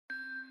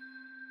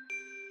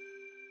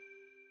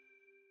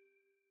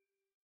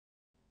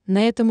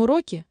На этом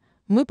уроке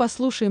мы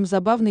послушаем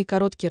забавный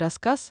короткий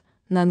рассказ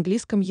на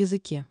английском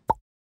языке.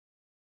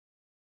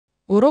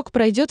 Урок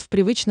пройдет в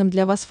привычном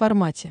для вас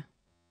формате.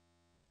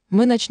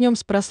 Мы начнем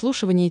с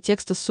прослушивания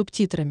текста с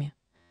субтитрами.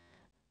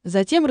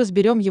 Затем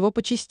разберем его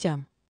по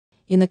частям.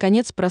 И,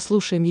 наконец,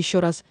 прослушаем еще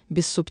раз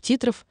без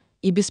субтитров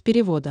и без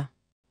перевода.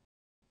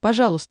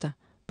 Пожалуйста,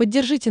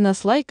 поддержите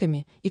нас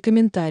лайками и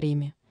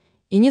комментариями.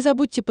 И не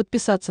забудьте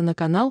подписаться на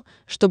канал,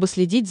 чтобы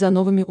следить за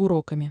новыми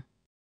уроками.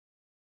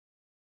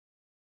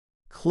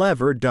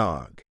 Clever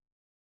dog.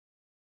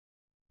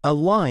 A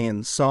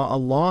lion saw a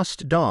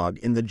lost dog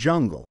in the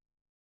jungle.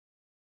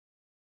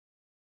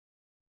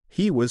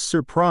 He was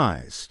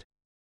surprised.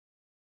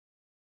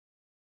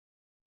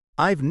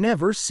 I've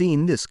never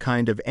seen this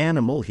kind of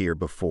animal here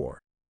before.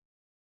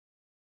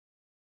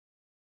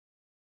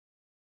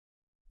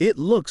 It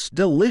looks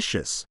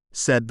delicious,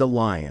 said the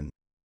lion.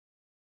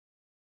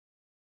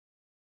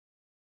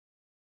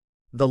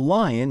 The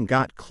lion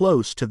got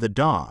close to the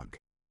dog.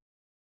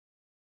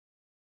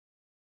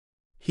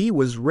 He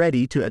was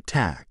ready to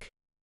attack.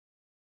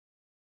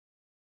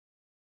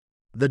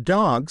 The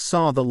dog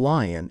saw the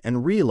lion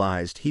and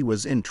realized he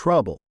was in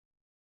trouble.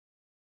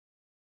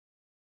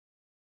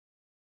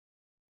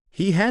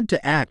 He had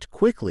to act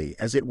quickly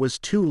as it was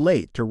too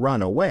late to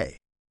run away.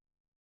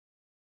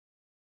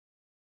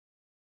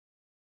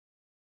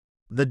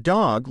 The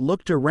dog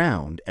looked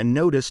around and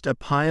noticed a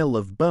pile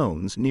of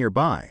bones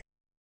nearby.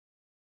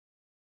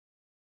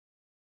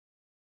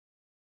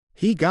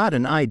 He got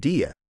an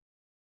idea.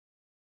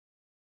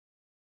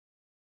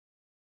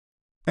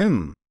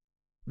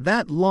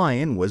 That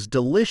lion was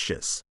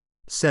delicious,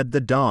 said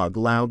the dog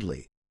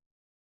loudly.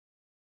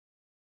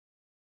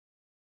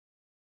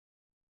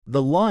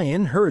 The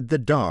lion heard the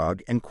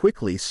dog and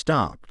quickly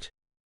stopped.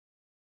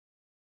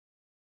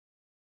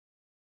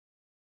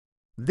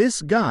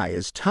 This guy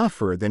is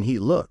tougher than he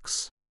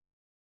looks.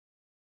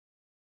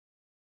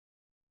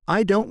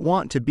 I don't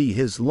want to be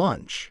his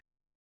lunch.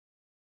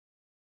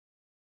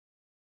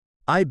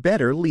 I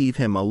better leave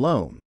him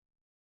alone.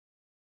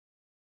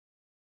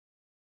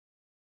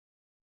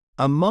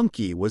 A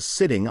monkey was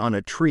sitting on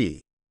a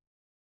tree.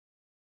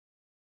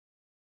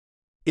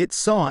 It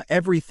saw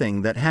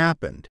everything that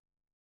happened.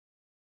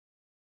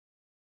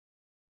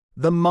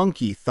 The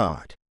monkey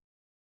thought,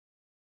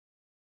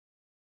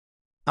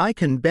 I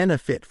can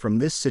benefit from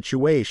this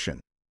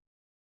situation.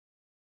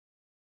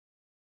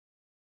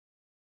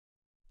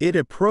 It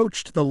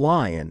approached the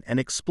lion and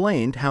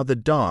explained how the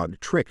dog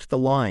tricked the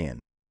lion.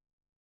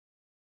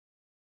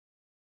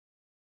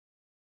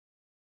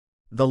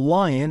 The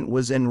lion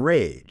was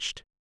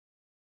enraged.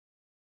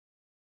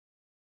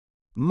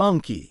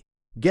 Monkey,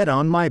 get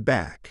on my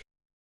back.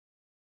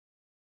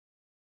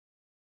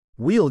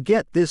 We'll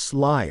get this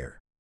liar.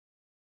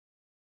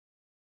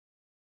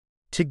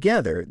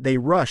 Together they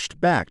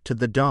rushed back to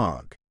the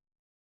dog.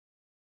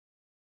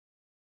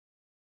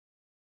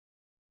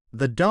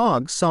 The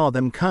dog saw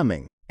them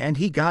coming, and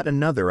he got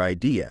another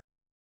idea.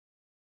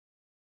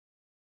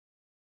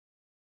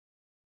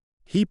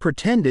 He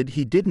pretended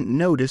he didn't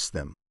notice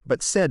them,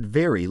 but said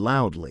very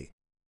loudly,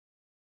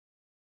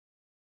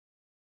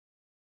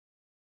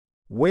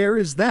 Where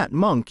is that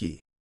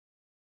monkey?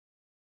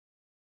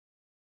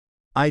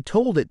 I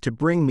told it to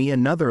bring me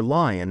another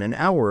lion an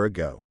hour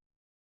ago.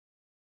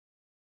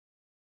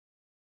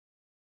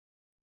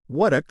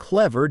 What a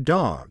clever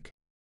dog!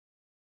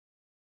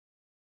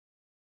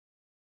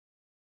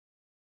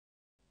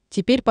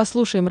 Теперь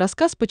послушаем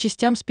рассказ по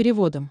частям с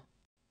переводом.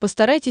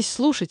 Постарайтесь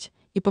слушать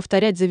и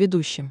повторять за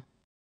ведущим.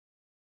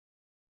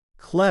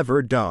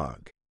 Clever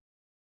dog.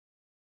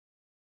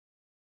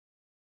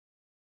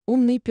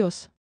 Умный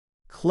пес.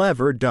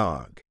 Clever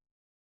dog.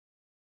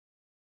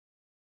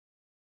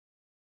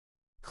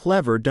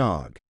 Clever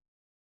dog.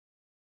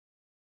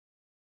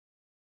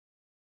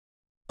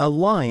 A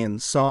lion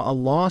saw a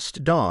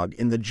lost dog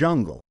in the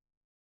jungle.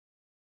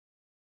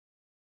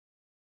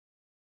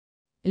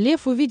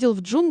 Лев увидел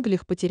в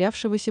джунглях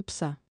потерявшегося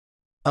пса.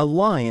 A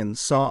lion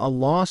saw a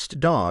lost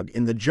dog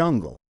in the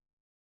jungle.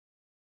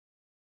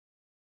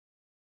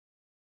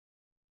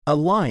 A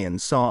lion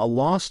saw a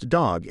lost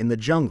dog in the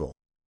jungle.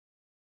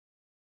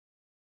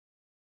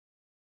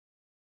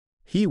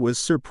 He was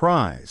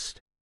surprised.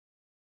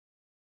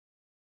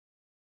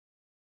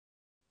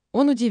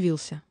 Он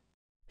удивился.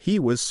 He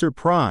was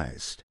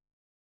surprised.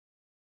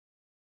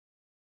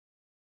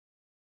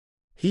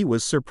 He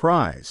was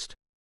surprised.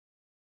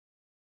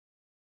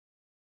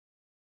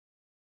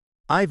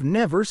 I've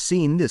never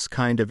seen this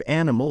kind of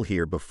animal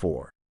here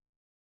before.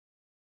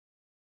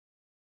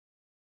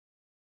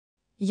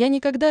 Я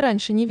никогда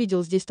раньше не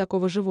видел здесь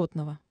такого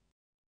животного.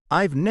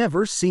 I've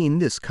never seen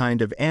this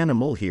kind of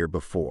animal here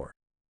before.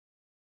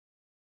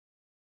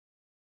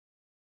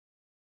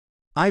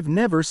 I've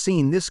never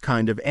seen this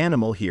kind of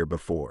animal here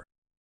before.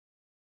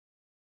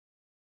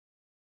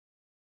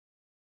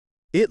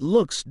 It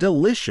looks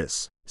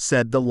delicious,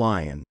 said the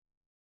lion.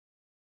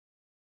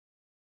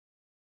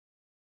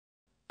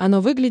 Оно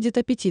выглядит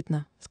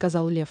аппетитно,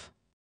 сказал лев.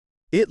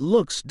 It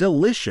looks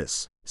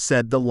delicious,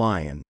 said the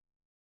lion.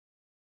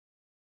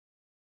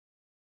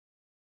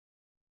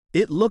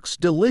 It looks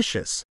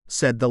delicious,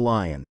 said the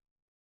lion.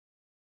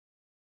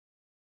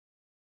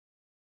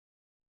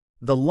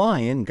 The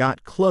lion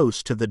got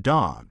close to the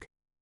dog.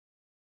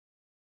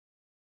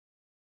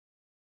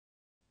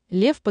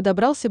 Лев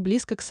подобрался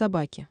близко к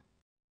собаке.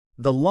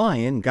 The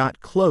lion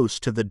got close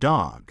to the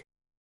dog.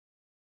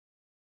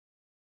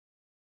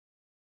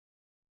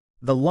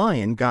 The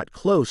lion got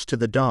close to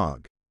the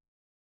dog.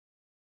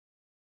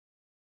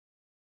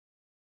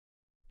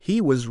 He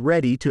was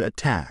ready to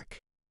attack.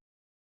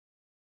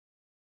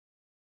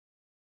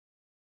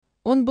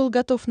 Он был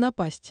готов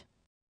напасть.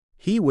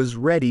 He was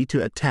ready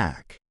to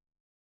attack.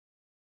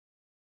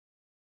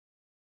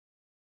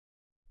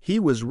 He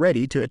was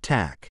ready to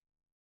attack.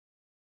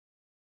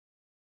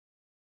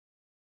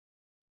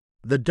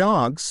 The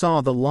dog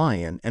saw the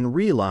lion and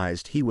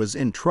realized he was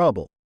in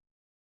trouble.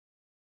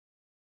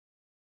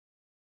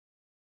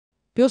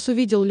 Пес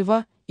увидел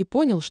льва и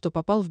понял, что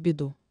попал в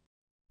беду.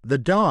 The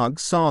dog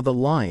saw the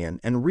lion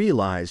and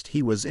realized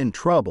he was in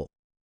trouble.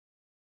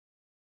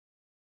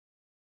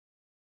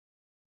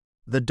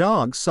 The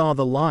dog saw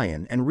the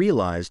lion and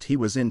realized he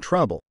was in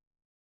trouble.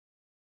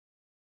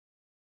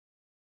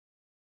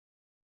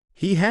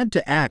 He had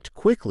to act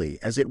quickly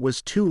as it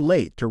was too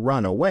late to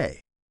run away.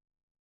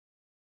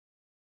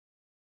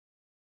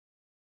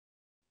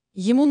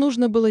 Ему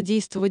нужно было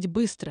действовать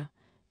быстро,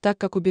 так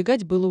как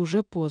убегать было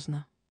уже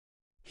поздно.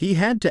 He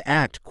had to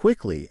act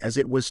quickly as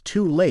it was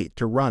too late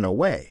to run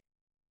away.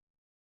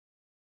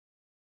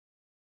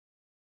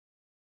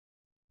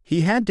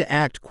 He had to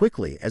act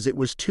quickly as it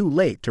was too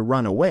late to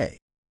run away.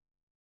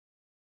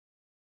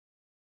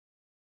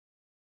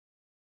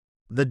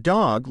 The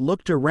dog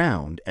looked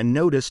around and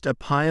noticed a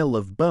pile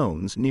of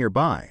bones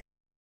nearby.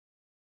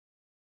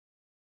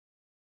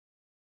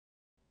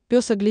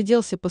 Пес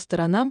огляделся по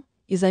сторонам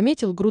и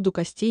заметил груду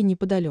костей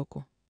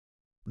неподалеку.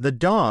 The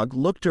dog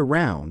looked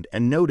around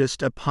and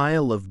noticed a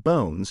pile of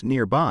bones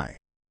nearby.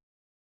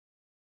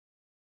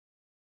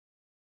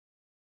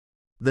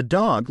 The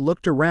dog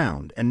looked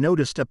around and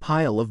noticed a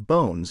pile of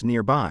bones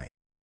nearby.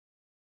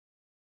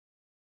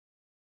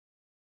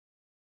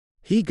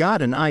 He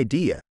got an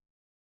idea.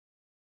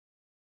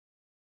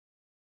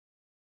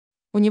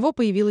 У него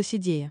появилась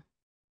идея.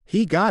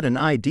 He got an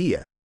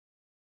idea.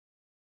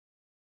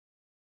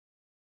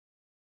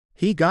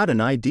 He got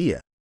an idea.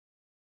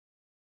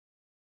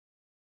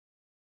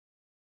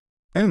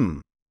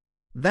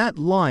 That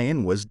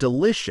lion was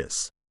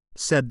delicious,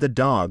 said the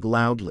dog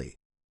loudly.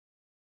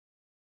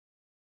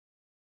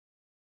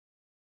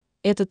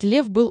 Этот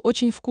лев был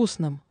очень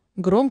вкусным,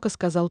 громко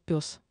сказал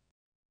пес.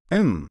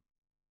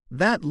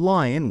 That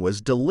lion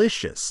was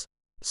delicious,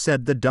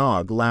 said the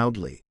dog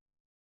loudly.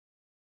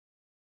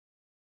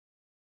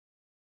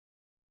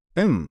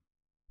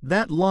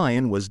 That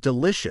lion was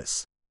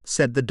delicious,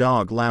 said the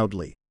dog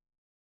loudly.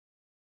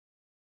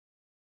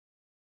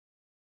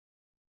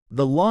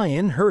 The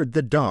lion heard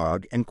the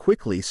dog and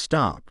quickly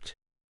stopped.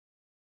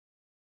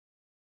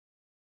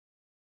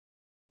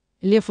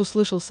 Лев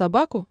услышал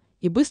собаку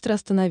и быстро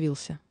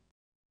остановился.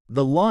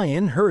 The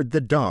lion heard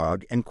the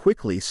dog and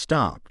quickly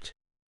stopped.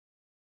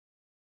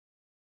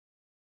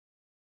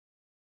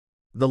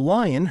 The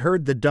lion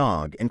heard the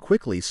dog and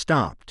quickly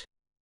stopped.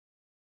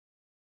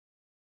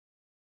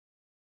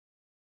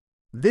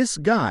 This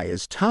guy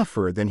is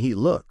tougher than he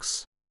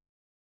looks.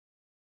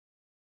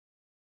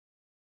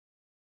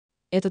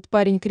 Этот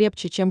парень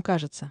крепче, чем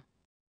кажется.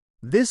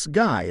 This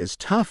guy is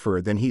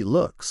tougher than he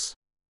looks.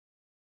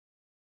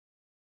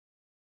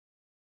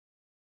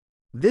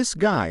 This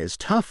guy is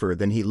tougher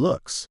than he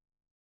looks.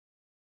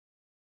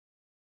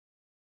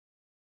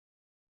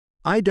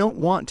 I don't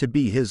want to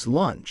be his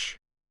lunch.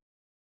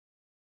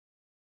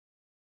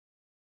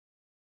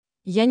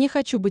 Я не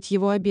хочу быть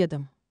его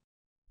обедом.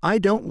 I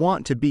don't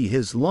want to be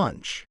his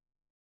lunch.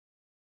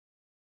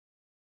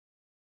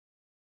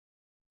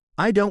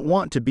 I don't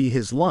want to be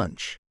his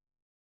lunch.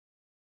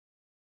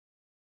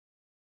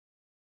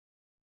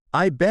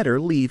 I better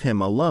leave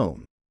him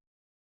alone.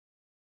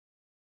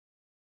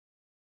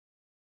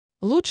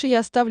 Лучше я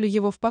оставлю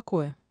его в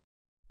покое.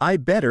 I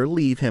better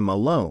leave him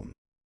alone.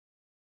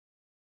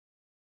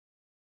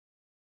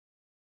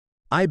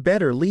 I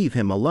better leave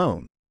him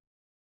alone.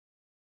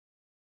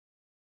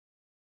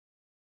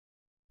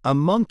 A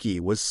monkey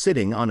was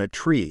sitting on a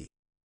tree.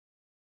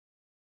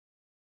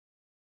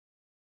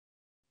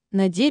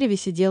 На дереве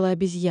сидела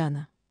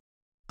обезьяна.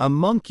 A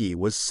monkey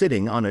was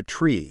sitting on a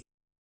tree.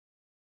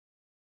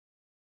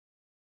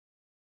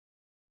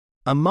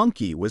 A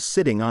monkey was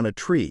sitting on a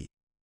tree.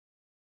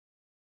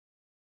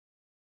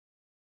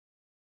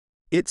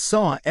 It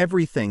saw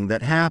everything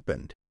that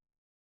happened.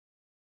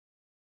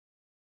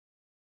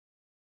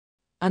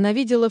 Она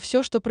видела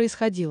все, что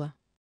происходило.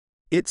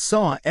 It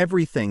saw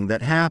everything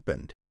that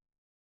happened.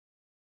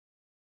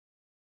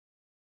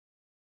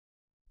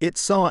 It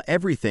saw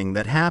everything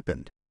that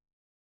happened.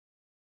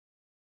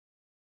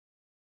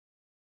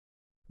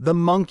 The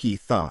monkey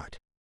thought.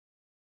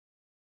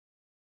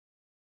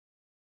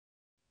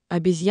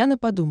 Обезьяна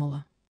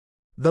подумала.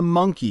 The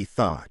monkey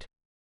thought.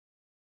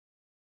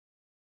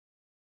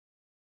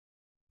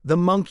 The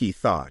monkey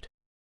thought.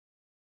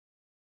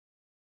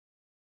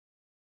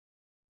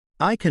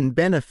 I can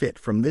benefit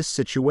from this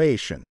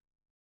situation.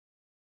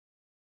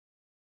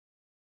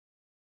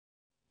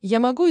 Я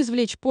могу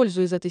извлечь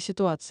пользу из этой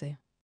ситуации.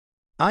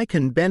 I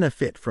can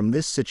benefit from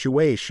this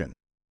situation.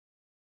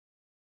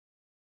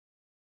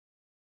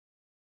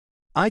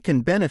 I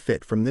can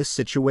benefit from this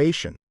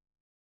situation.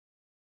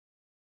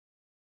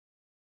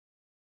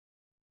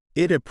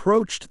 It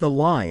approached the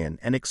lion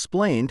and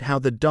explained how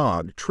the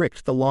dog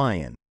tricked the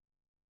lion.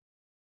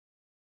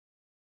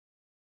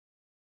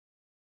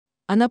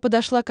 Она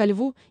подошла ко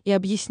льву и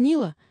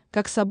объяснила,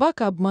 как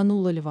собака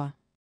обманула льва.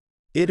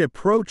 It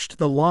approached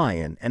the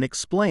lion and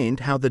explained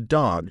how the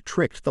dog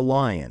tricked the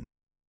lion.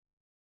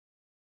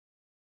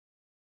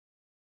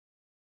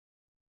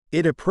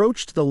 It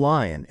approached the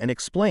lion and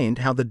explained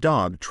how the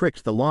dog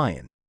tricked the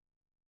lion.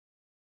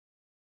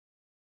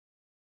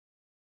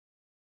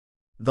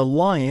 The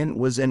lion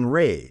was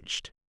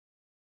enraged.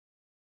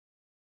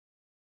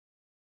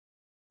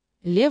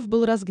 Лев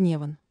был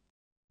разгневан.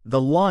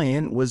 The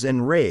lion was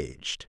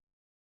enraged.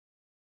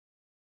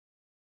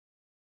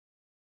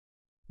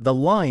 The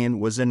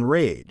lion was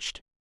enraged.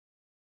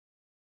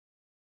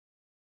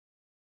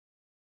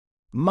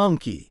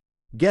 Monkey,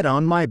 get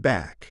on my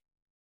back.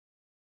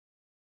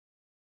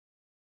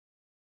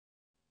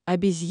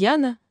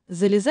 Обезьяна,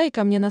 залезай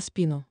ко мне на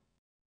спину.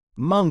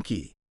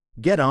 Monkey,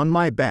 get on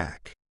my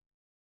back.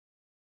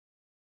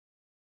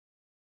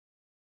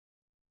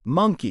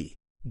 Monkey,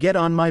 get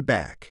on my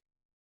back.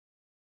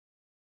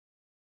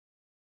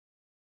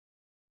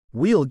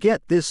 We'll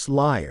get this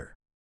liar.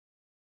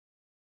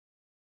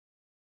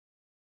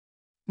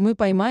 Мы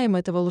поймаем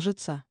этого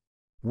лжеца.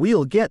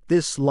 We'll get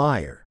this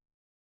liar.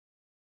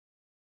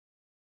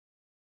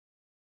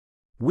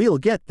 We'll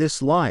get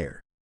this liar.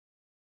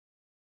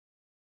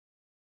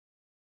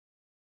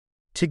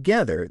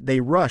 Together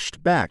they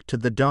rushed back to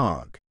the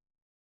dog.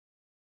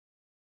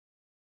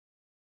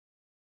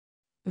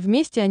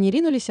 Вместе они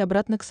ринулись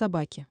обратно к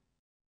собаке.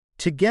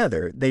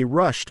 Together they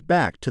rushed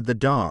back to the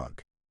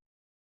dog.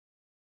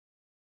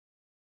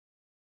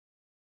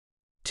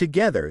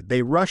 Together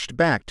they rushed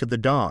back to the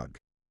dog.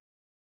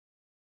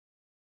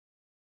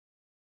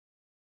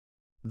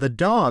 The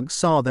dog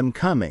saw them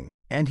coming,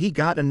 and he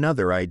got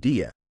another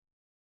idea.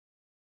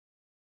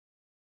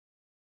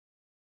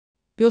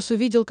 Пес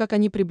увидел, как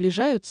они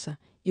приближаются,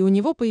 и у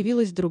него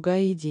появилась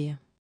другая идея.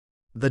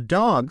 The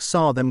dog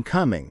saw them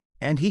coming,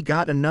 and he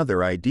got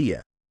another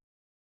idea.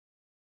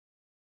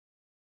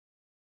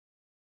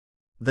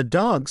 The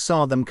dog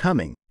saw them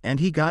coming,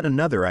 and he got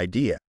another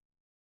idea.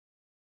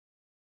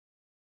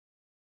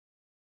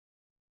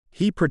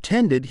 He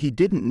pretended he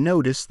didn't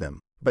notice them,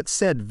 but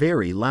said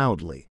very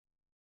loudly.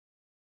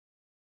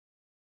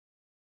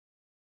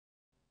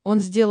 Он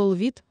сделал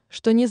вид,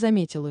 что не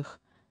заметил их,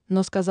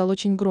 но сказал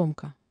очень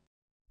громко.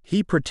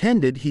 He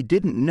pretended he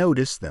didn't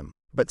notice them,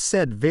 but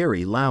said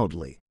very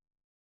loudly.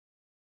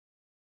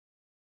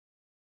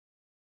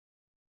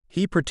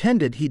 He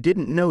pretended he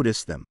didn't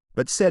notice them,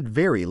 but said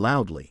very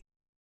loudly.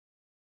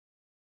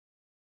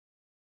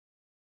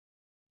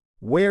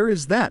 Where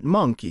is that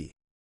monkey?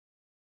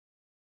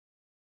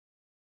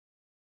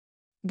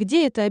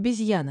 Где эта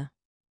обезьяна?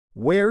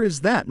 Where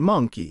is that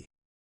monkey?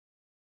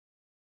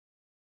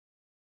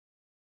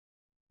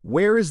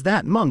 Where is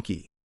that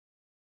monkey?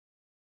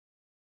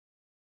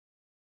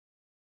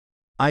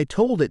 I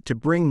told it to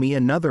bring me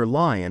another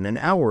lion an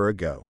hour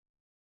ago.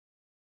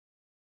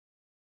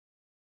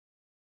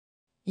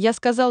 Я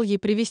сказал ей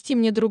привести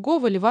мне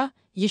другого льва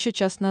еще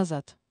час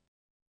назад.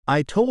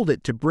 I told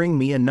it to bring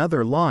me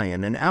another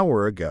lion an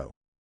hour ago.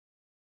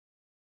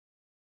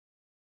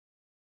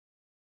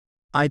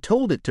 I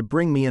told it to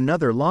bring me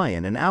another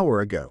lion an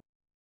hour ago.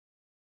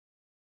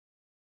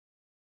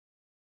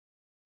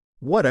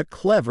 What a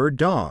clever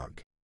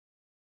dog!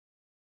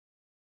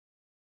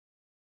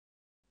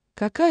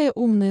 Какая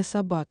умная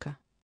собака!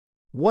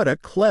 What a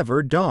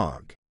clever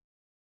dog!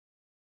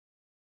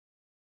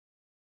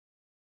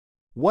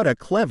 What a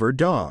clever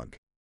dog!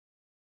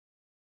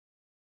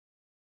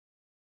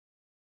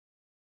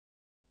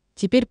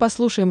 Теперь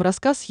послушаем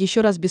рассказ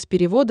еще раз без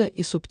перевода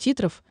и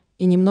субтитров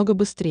и немного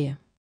быстрее.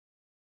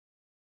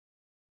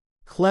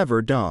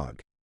 Clever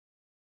dog.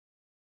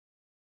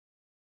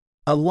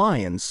 A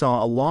lion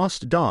saw a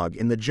lost dog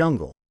in the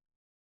jungle.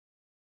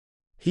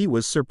 He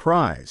was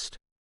surprised.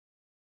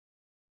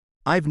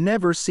 I've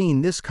never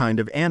seen this kind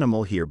of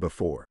animal here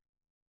before.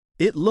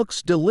 It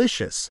looks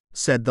delicious,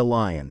 said the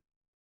lion.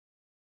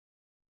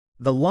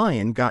 The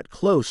lion got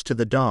close to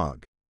the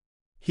dog.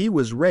 He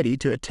was ready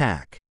to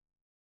attack.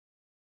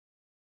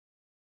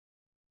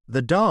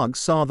 The dog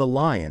saw the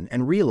lion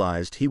and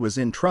realized he was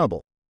in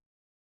trouble.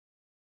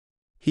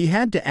 He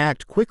had to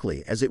act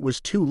quickly as it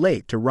was too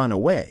late to run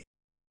away.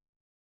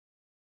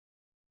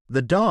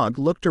 The dog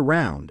looked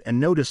around and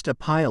noticed a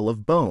pile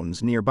of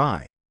bones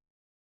nearby.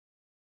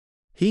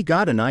 He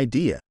got an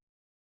idea.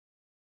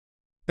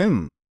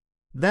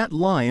 That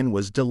lion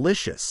was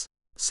delicious,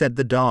 said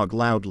the dog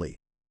loudly.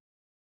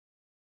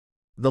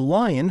 The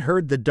lion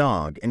heard the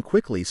dog and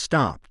quickly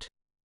stopped.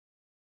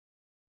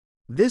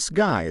 This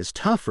guy is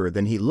tougher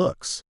than he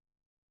looks.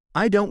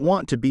 I don't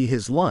want to be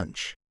his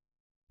lunch.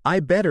 I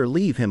better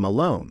leave him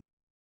alone.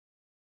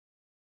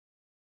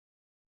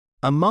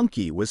 A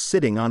monkey was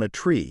sitting on a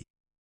tree.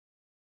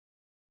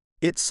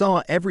 It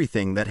saw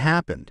everything that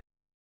happened.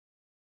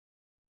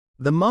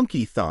 The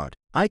monkey thought,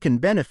 I can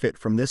benefit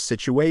from this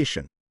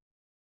situation.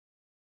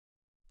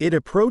 It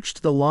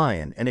approached the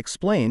lion and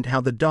explained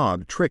how the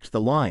dog tricked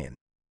the lion.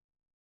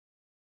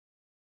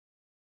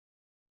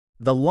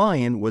 The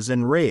lion was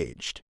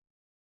enraged.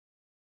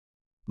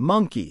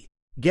 Monkey,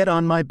 get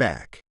on my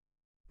back.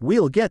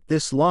 We'll get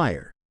this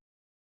liar.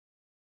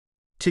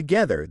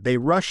 Together they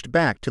rushed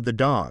back to the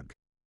dog.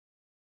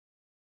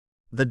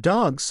 The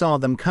dog saw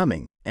them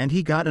coming, and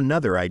he got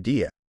another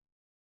idea.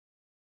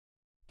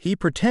 He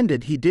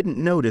pretended he didn't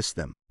notice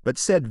them, but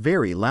said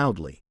very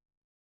loudly,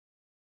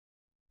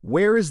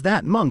 "Where is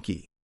that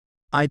monkey?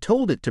 I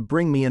told it to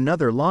bring me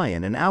another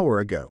lion an hour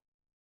ago."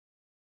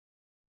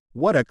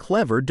 What a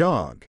clever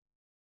dog!